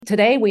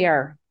Today we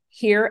are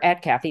here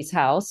at Kathy's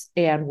house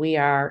and we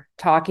are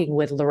talking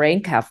with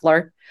Lorraine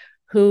Kofler,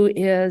 who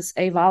is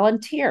a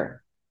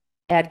volunteer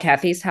at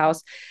Kathy's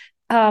house.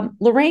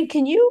 Lorraine,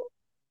 can you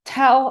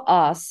tell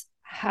us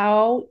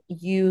how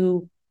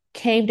you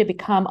came to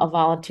become a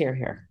volunteer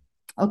here?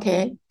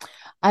 Okay.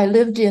 I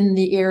lived in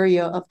the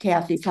area of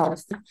Kathy's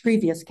house, the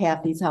previous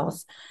Kathy's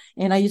house.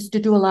 And I used to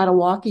do a lot of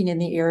walking in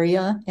the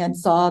area and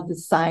saw the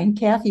sign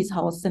Kathy's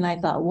house. And I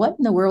thought, what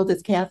in the world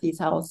is Kathy's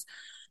house?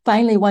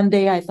 Finally, one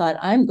day I thought,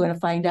 I'm going to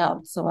find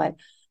out. So I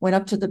went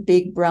up to the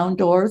big brown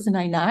doors and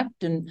I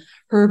knocked, and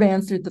Herb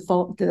answered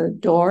the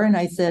door. And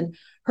I said,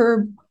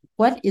 Herb,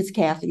 what is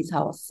Kathy's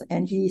house?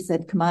 And he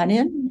said, come on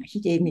in. He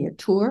gave me a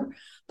tour.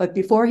 But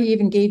before he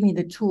even gave me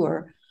the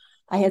tour,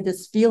 I had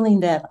this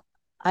feeling that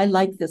I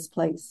like this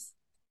place.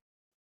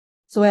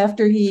 So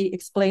after he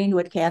explained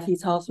what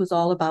Kathy's house was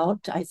all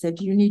about, I said,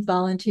 do you need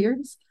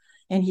volunteers?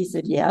 And he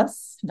said,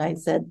 yes. And I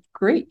said,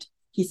 great.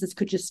 He says,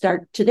 could you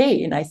start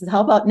today? And I said,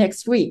 how about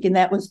next week? And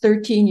that was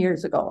 13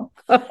 years ago.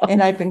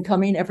 And I've been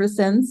coming ever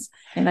since.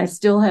 And I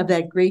still have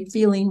that great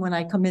feeling when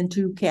I come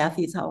into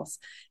Kathy's house.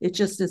 It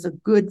just is a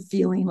good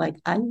feeling, like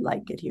I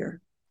like it here.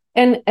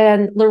 And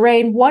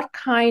Lorraine, what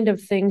kind of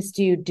things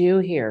do you do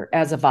here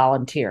as a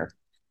volunteer?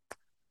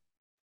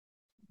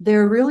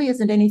 There really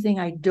isn't anything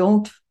I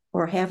don't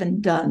or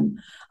haven't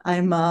done.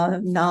 I'm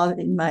now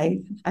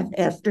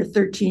after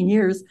 13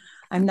 years,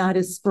 I'm not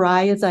as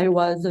spry as I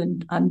was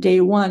on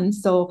day one.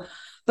 So,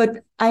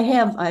 but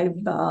I've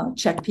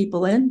checked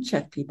people in,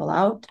 checked people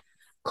out,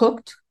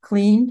 cooked,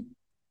 cleaned,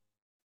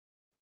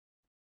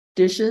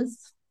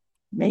 dishes,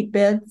 make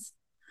beds.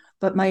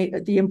 But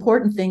the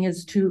important thing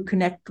is to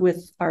connect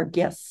with our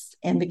guests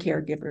and the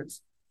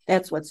caregivers.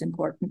 That's what's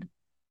important.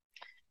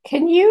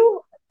 Can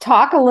you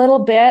talk a little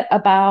bit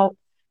about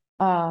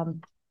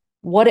um,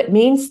 what it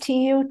means to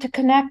you to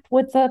connect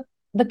with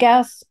the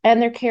guests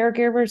and their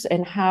caregivers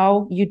and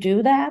how you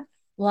do that?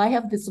 Well, I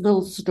have this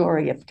little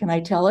story. Can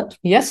I tell it?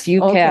 Yes,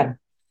 you Okay. can.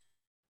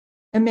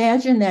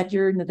 Imagine that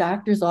you're in the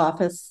doctor's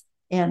office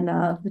and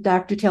the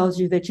doctor tells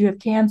you that you have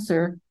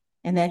cancer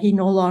and that he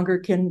no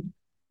longer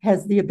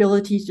has the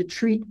ability to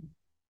treat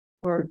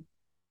or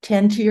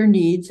tend to your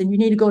needs, and you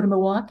need to go to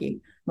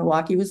Milwaukee,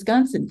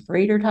 Wisconsin,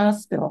 Freighter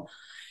Hospital.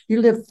 You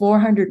live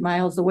 400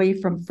 miles away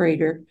from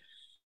Freighter.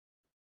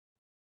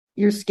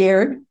 You're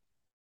scared.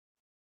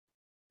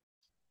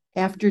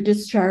 After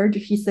discharge,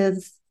 he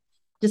says,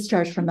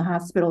 discharge from the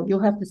hospital,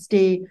 you'll have to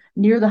stay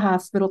near the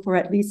hospital for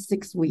at least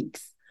 6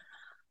 weeks.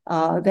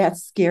 That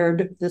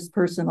scared this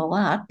person a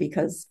lot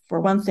because, for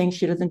one thing,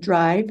 she doesn't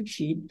drive.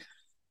 She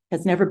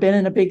has never been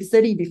in a big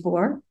city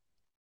before.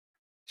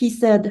 He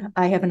said,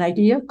 I have an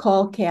idea,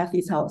 call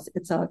Kathy's house.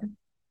 It's a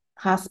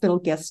hospital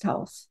guest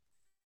house.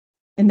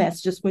 And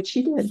that's just what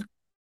she did.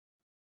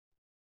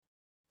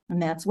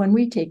 And that's when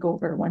we take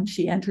over, when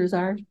she enters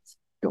our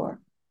door.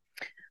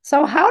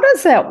 So how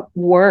does that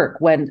work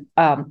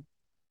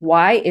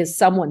why is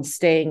someone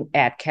staying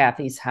at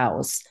Kathy's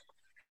house?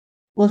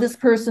 Well, this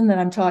person that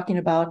I'm talking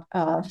about,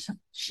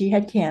 she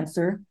had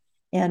cancer,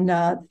 and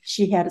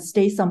she had to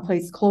stay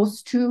someplace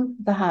close to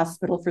the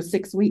hospital for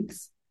 6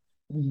 weeks.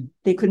 Mm-hmm.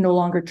 They could no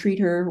longer treat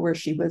her where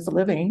she was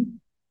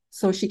living.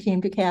 So she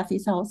came to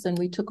Kathy's house and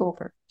we took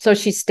over. So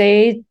she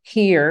stayed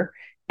here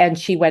and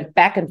she went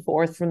back and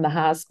forth from the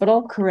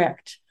hospital?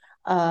 Correct.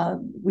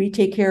 We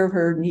take care of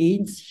her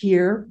needs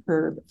here,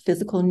 her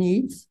physical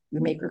needs. We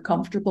make her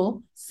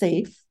comfortable,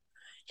 safe.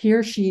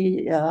 Here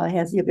she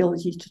has the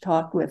ability to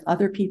talk with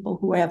other people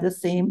who have the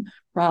same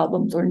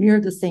problems or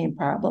near the same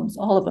problems.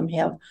 All of them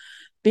have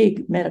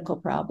big medical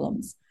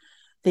problems.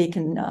 They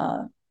can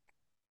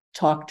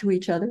talk to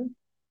each other,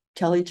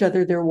 tell each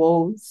other their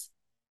woes.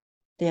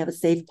 They have a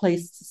safe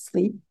place to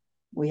sleep.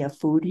 We have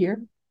food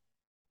here.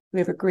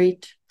 We have a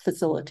great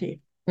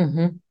facility.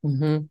 Mm-hmm,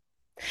 mm-hmm.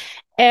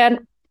 And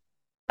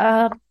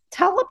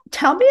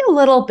tell me a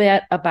little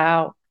bit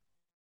about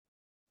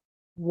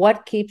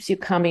what keeps you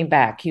coming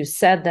back. You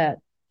said that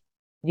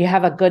you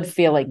have a good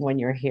feeling when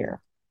you're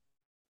here.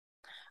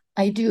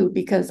 I do,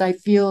 because I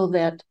feel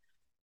that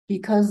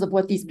because of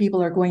what these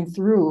people are going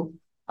through,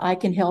 I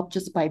can help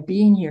just by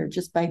being here,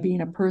 just by being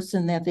a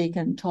person that they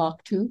can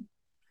talk to,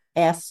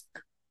 ask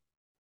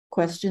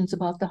questions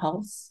about the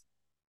house,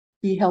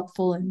 be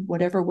helpful in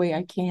whatever way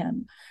I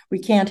can. We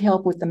can't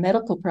help with the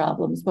medical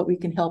problems, but we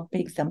can help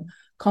make them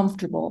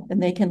comfortable,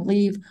 and they can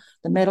leave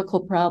the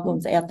medical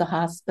problems at the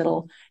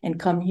hospital and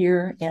come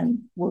here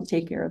and we'll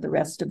take care of the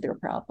rest of their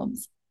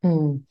problems.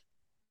 Mm.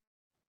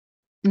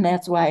 And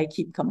that's why I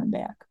keep coming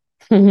back.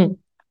 I'm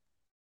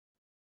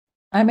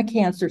a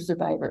cancer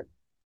survivor,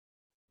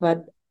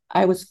 but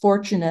I was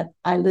fortunate.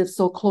 I live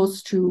so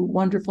close to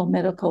wonderful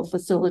medical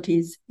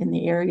facilities in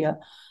the area.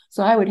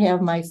 So I would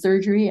have my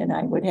surgery and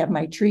I would have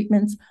my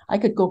treatments. I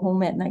could go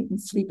home at night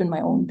and sleep in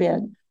my own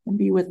bed and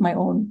be with my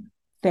own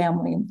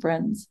family and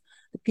friends.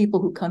 The people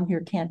who come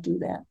here can't do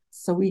that.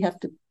 So we have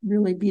to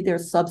really be their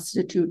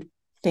substitute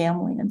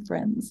family and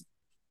friends.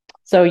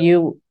 So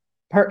you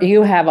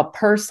have a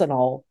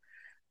personal,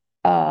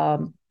 I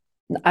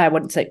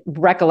wouldn't say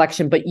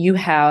recollection, but you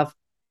have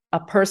a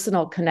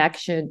personal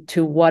connection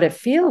to what it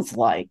feels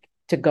like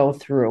to go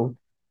through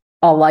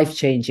a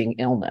life-changing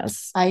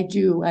illness. I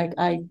do.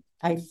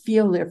 I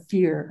feel their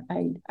fear.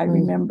 I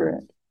remember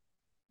it.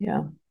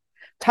 Yeah.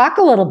 Talk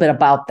a little bit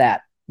about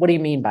that. What do you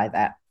mean by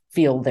that?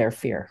 Feel their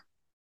fear.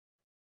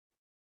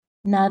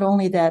 Not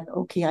only that,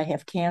 okay, I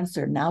have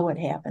cancer. Now what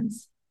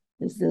happens?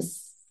 Is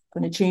this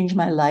going to change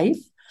my life?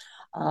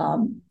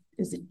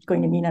 Is it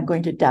going to mean I'm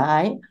going to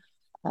die?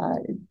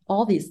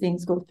 All these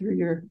things go through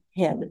your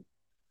head.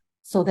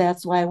 So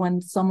that's why when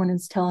someone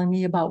is telling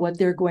me about what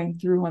they're going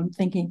through, I'm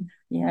thinking,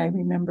 yeah, I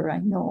remember, I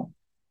know.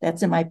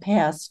 That's in my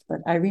past,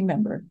 but I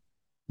remember.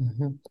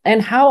 Mm-hmm.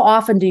 And how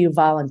often do you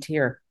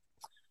volunteer?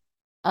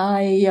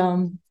 I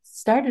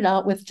started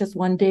out with just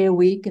 1 day a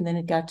week, and then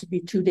it got to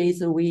be 2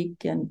 days a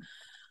week, and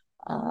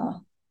uh,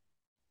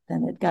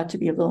 then it got to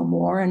be a little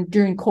more. And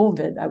during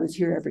COVID, I was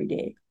here every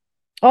day.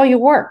 Oh, you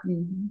were.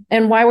 Mm-hmm.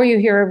 And why were you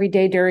here every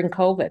day during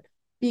COVID?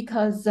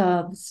 Because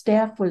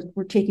staff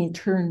were taking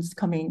turns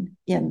coming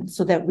in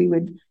so that we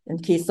would, in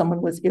case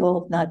someone was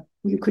ill,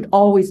 we could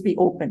always be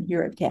open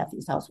here at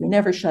Kathy's house. We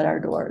never shut our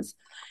doors.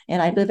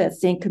 And I live at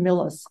St.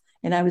 Camillus,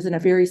 and I was in a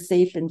very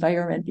safe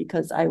environment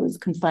because I was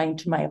confined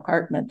to my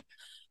apartment.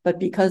 But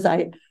because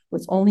I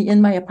was only in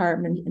my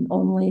apartment and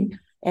only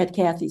at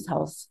Kathy's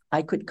house,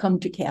 I could come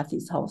to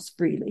Kathy's house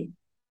freely.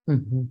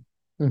 Mm-hmm.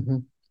 Mm-hmm.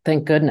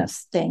 Thank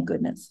goodness. Thank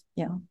goodness.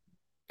 Yeah.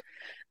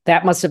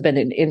 That must have been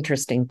an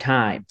interesting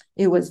time.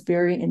 It was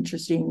very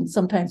interesting.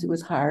 Sometimes it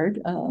was hard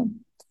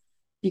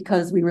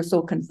because we were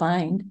so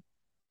confined,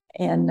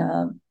 and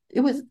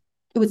it was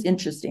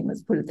interesting.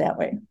 Let's put it that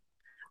way.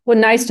 Well,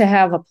 nice to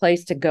have a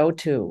place to go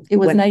to. It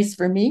was nice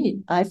for me.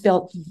 I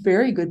felt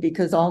very good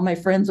because all my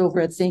friends over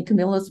at St.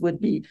 Camillus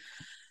would be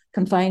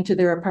confined to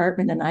their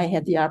apartment, and I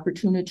had the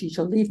opportunity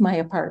to leave my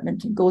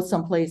apartment and go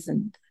someplace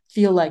and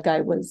feel like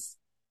I was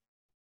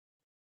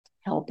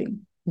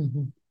helping.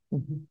 Mm-hmm.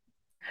 Mm-hmm.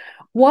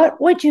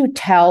 What would you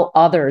tell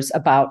others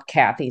about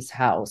Kathy's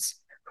house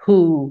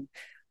who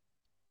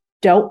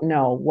don't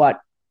know what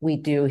we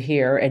do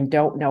here and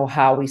don't know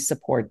how we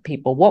support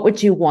people? What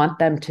would you want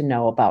them to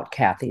know about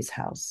Kathy's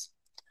house?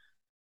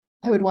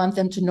 I would want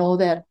them to know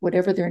that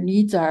whatever their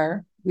needs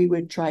are, we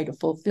would try to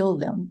fulfill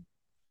them.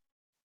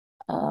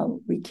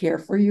 We care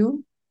for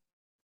you.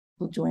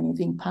 We'll do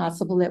anything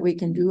possible that we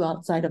can do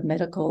outside of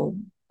medical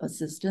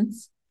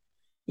assistance.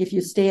 If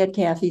you stay at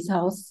Kathy's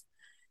house,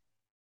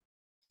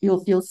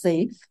 you'll feel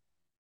safe.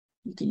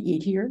 You can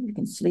eat here. You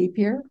can sleep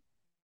here.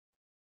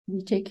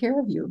 We take care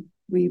of you.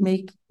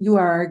 You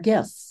are our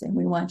guests, and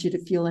we want you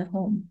to feel at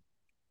home.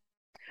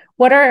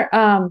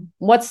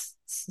 What's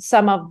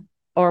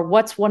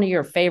one of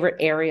your favorite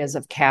areas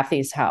of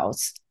Kathy's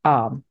house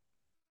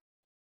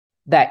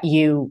that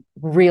you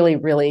really,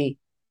 really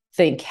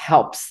think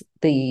helps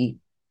the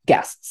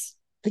guests?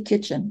 The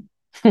kitchen.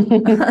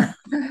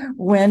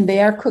 When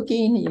they are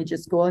cooking, you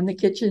just go in the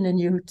kitchen and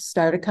you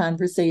start a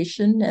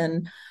conversation,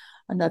 and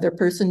another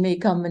person may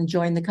come and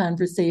join the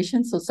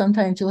conversation. So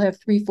sometimes you'll have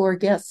 3-4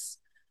 guests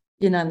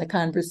in on the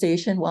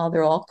conversation while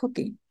they're all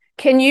cooking.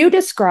 Can you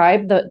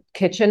describe the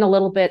kitchen a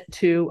little bit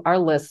to our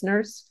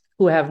listeners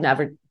who have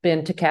never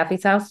been to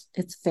Kathy's house?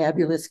 It's a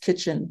fabulous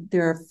kitchen.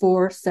 There are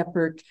 4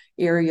 separate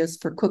areas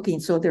for cooking.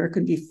 So there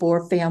could be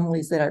 4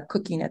 families that are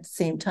cooking at the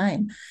same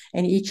time.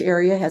 And each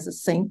area has a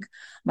sink,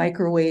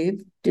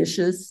 microwave,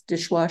 dishes,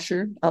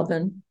 dishwasher,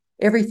 oven,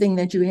 everything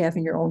that you have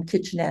in your own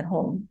kitchen at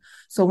home.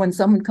 So when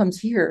someone comes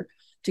here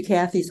to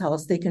Kathy's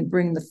house, they can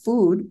bring the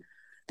food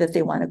that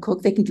they want to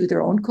cook. They can do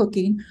their own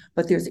cooking,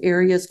 but there's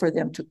areas for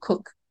them to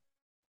cook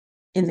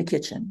in the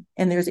kitchen.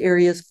 And there's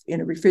areas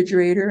in a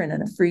refrigerator and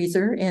in a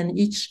freezer, and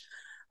each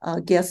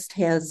guest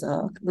has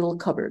a little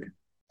cupboard.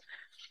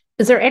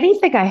 Is there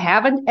anything I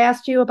haven't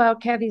asked you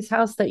about Kathy's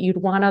house that you'd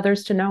want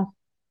others to know?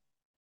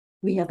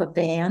 We have a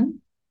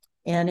van,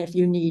 and if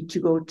you need to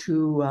go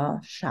to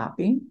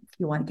shopping, if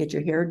you want to get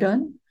your hair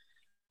done,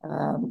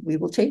 we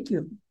will take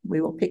you. We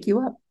will pick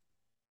you up.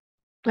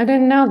 I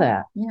didn't know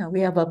that. Yeah, we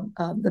have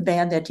the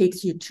van that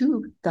takes you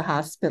to the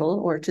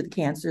hospital or to the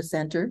cancer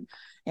center,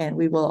 and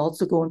we will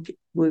also go and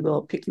we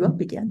will pick you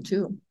up again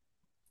too.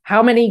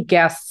 How many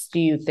guests do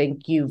you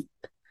think you've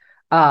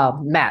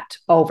met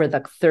over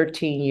the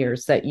 13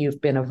 years that you've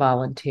been a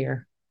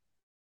volunteer?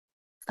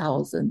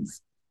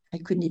 Thousands. I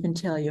couldn't even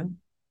tell you.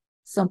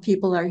 Some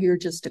people are here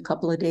just a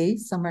couple of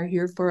days. Some are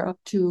here for up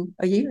to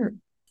a year.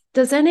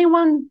 Does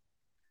anyone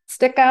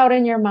stick out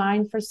in your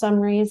mind for some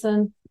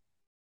reason?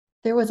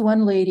 There was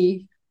one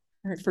lady,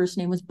 her first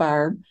name was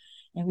Barb,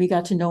 and we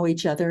got to know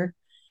each other.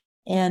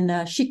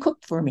 And she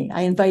cooked for me.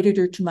 I invited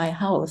her to my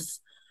house,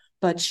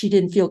 but she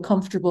didn't feel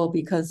comfortable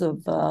because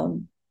of,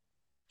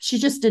 she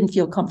just didn't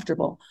feel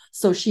comfortable.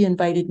 So she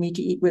invited me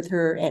to eat with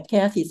her at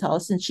Kathy's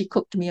house, and she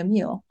cooked me a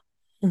meal.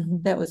 Mm-hmm.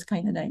 That was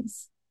kind of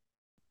nice.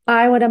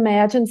 I would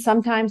imagine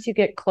sometimes you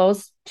get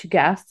close to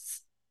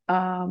guests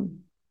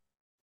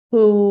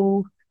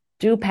who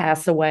do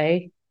pass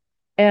away.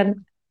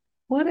 And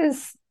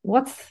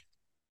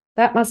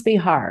that must be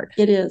hard.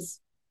 It is.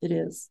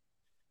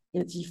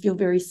 You feel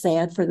very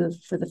sad for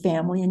the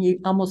family, and you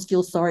almost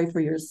feel sorry for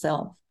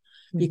yourself.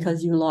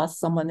 because you lost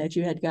someone that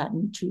you had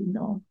gotten to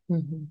know.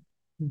 Mm-hmm.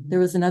 Mm-hmm. There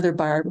was another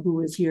Barb who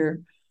was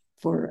here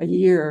for a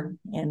year,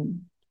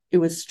 and it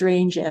was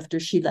strange after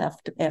she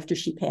left, after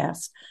she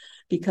passed,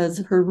 because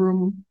her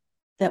room,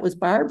 that was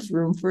Barb's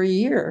room for a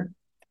year.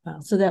 Wow.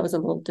 So that was a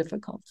little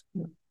difficult.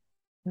 Yeah.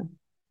 Yeah.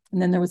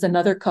 And then there was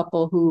another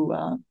couple who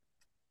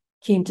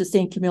came to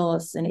St.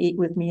 Camillus and ate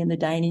with me in the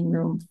dining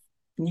room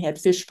and had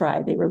fish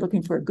fry. They were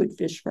looking for a good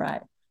fish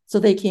fry. So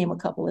they came a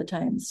couple of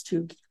times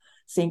to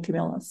St.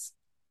 Camillus.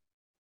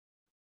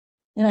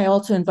 And I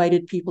also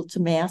invited people to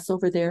Mass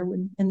over there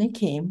and they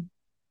came.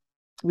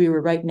 We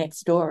were right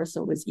next door,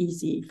 so it was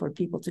easy for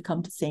people to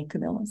come to St.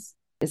 Camillus.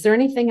 Is there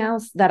anything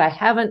else that I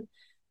haven't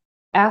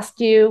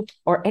asked you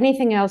or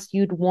anything else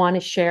you'd want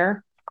to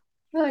share?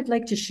 Well, I'd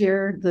like to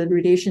share the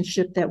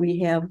relationship that we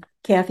have,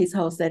 Kathy's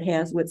house that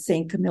has with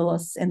St.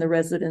 Camillus and the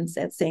residents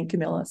at St.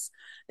 Camillus.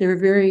 They're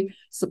very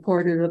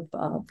supportive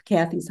of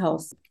Kathy's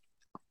house.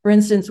 For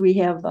instance, we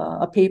have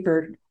a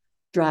paper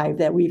drive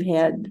that we've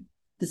had.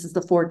 This is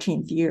the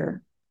 14th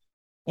year.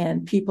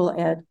 And people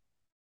at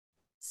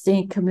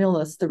St.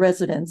 Camillus, the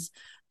residents,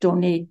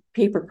 donate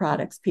paper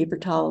products, paper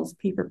towels,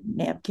 paper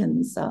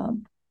napkins,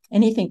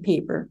 anything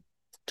paper,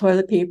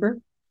 toilet paper.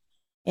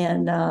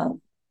 And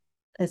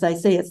as I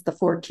say, it's the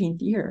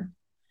 14th year.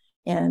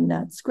 And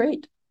that's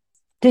great.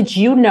 Did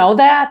you know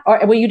that?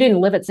 Or, well, you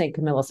didn't live at St.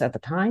 Camillus at the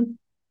time?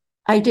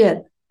 I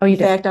did. Oh, you In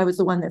did? fact, I was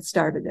the one that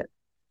started it.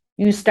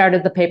 You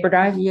started the paper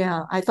drive?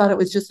 Yeah, I thought it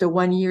was just a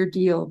 1-year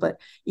deal,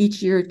 but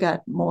each year it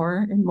got more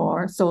and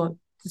more. So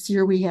this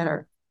year we had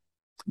our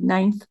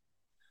 9th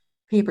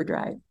paper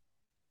drive,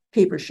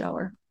 paper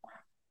shower.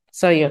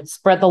 So you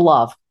spread the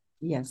love.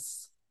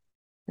 Yes.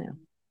 Yeah,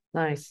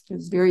 nice. It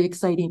was very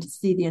exciting to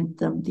see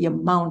the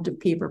amount of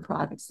paper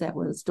products that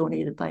was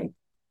donated by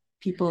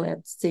people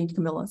at St.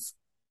 Camillus.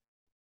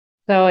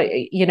 So,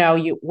 you know,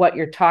 what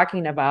you're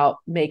talking about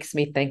makes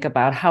me think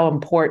about how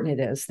important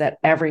it is that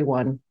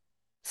everyone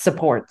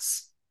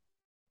supports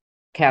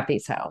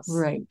Kathy's house.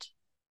 Right.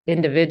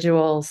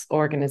 Individuals,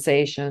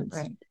 organizations,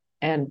 right.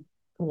 And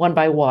one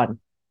by one,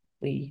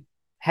 we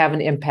have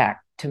an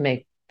impact to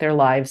make their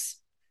lives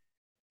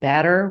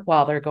better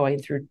while they're going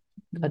through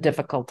a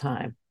difficult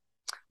time.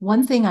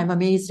 One thing I'm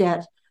amazed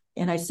at,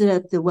 and I sit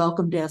at the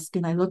welcome desk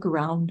and I look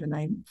around and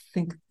I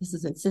think this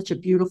is such a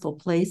beautiful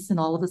place. And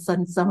all of a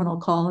sudden someone will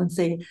call and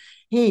say,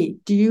 hey,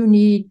 do you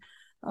need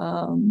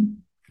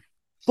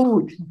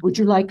food? Would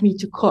you like me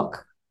to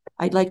cook?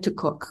 I'd like to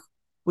cook.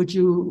 What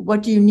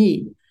do you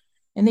need?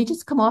 And they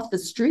just come off the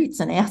streets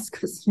and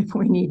ask us if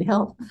we need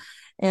help.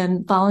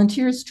 And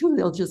volunteers too,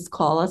 they'll just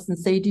call us and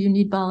say, do you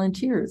need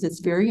volunteers? It's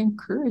very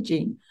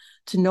encouraging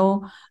to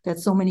know that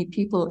so many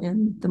people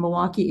in the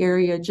Milwaukee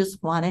area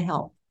just want to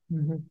help.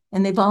 Mm-hmm.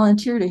 And they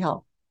volunteer to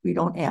help. We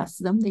don't ask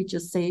them. They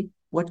just say,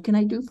 what can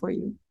I do for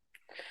you?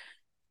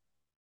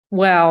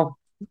 Well,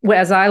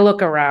 as I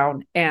look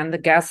around and the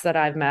guests that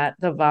I've met,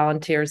 the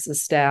volunteers, the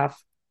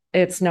staff,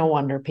 it's no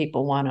wonder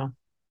people want to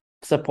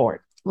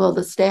support. Well,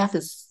 the staff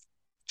is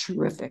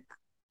terrific.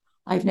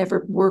 I've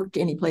never worked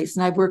any place,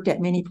 and I've worked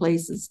at many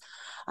places.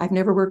 I've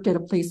never worked at a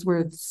place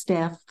where the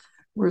staff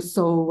were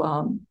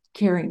so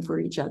caring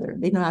for each other.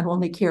 They not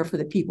only care for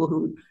the people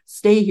who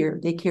stay here,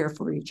 they care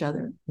for each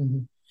other. Mm-hmm.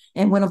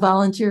 And when a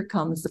volunteer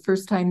comes, the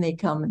first time they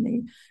come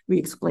and we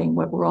explain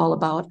what we're all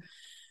about,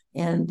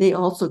 and they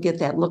also get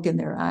that look in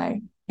their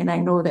eye. And I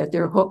know that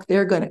they're hooked.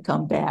 They're going to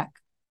come back.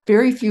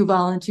 Very few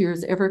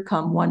volunteers ever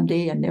come one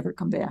day and never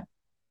come back.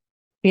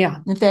 Yeah.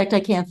 In fact, I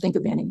can't think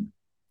of any.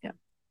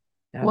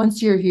 Yeah.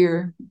 Once you're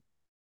here.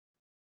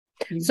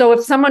 So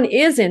if someone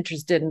is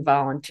interested in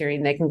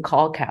volunteering, they can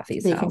call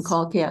Kathy's house. They can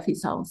call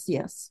Kathy's house,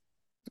 yes.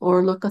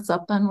 Or look us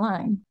up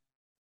online.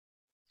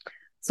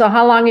 So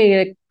how long are you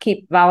going to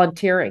keep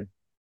volunteering?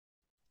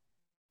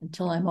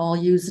 Until I'm all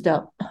used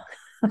up.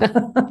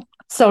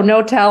 So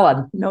no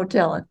telling. No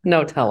telling.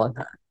 No telling.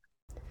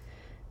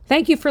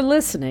 Thank you for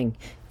listening.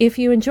 If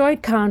you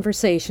enjoyed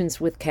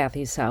Conversations with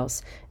Kathy's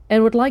House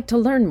and would like to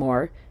learn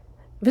more,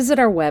 visit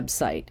our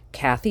website,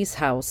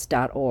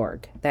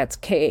 kathyshouse.org. That's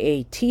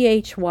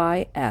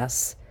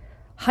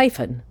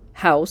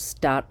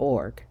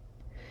KATHYS-house.org.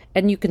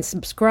 And you can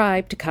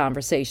subscribe to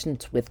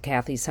Conversations with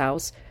Kathy's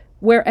House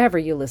wherever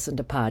you listen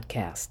to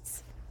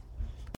podcasts.